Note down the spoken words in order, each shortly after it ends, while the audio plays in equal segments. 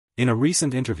In a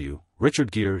recent interview,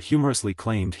 Richard Gere humorously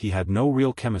claimed he had no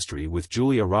real chemistry with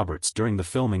Julia Roberts during the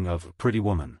filming of Pretty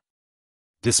Woman.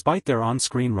 Despite their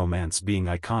on-screen romance being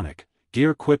iconic,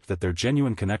 Gere quipped that their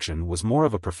genuine connection was more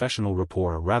of a professional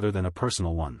rapport rather than a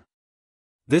personal one.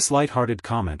 This light-hearted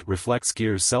comment reflects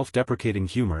Gere's self-deprecating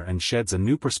humor and sheds a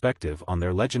new perspective on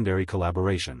their legendary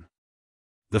collaboration.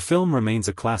 The film remains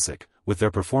a classic, with their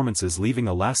performances leaving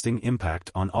a lasting impact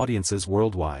on audiences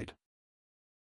worldwide.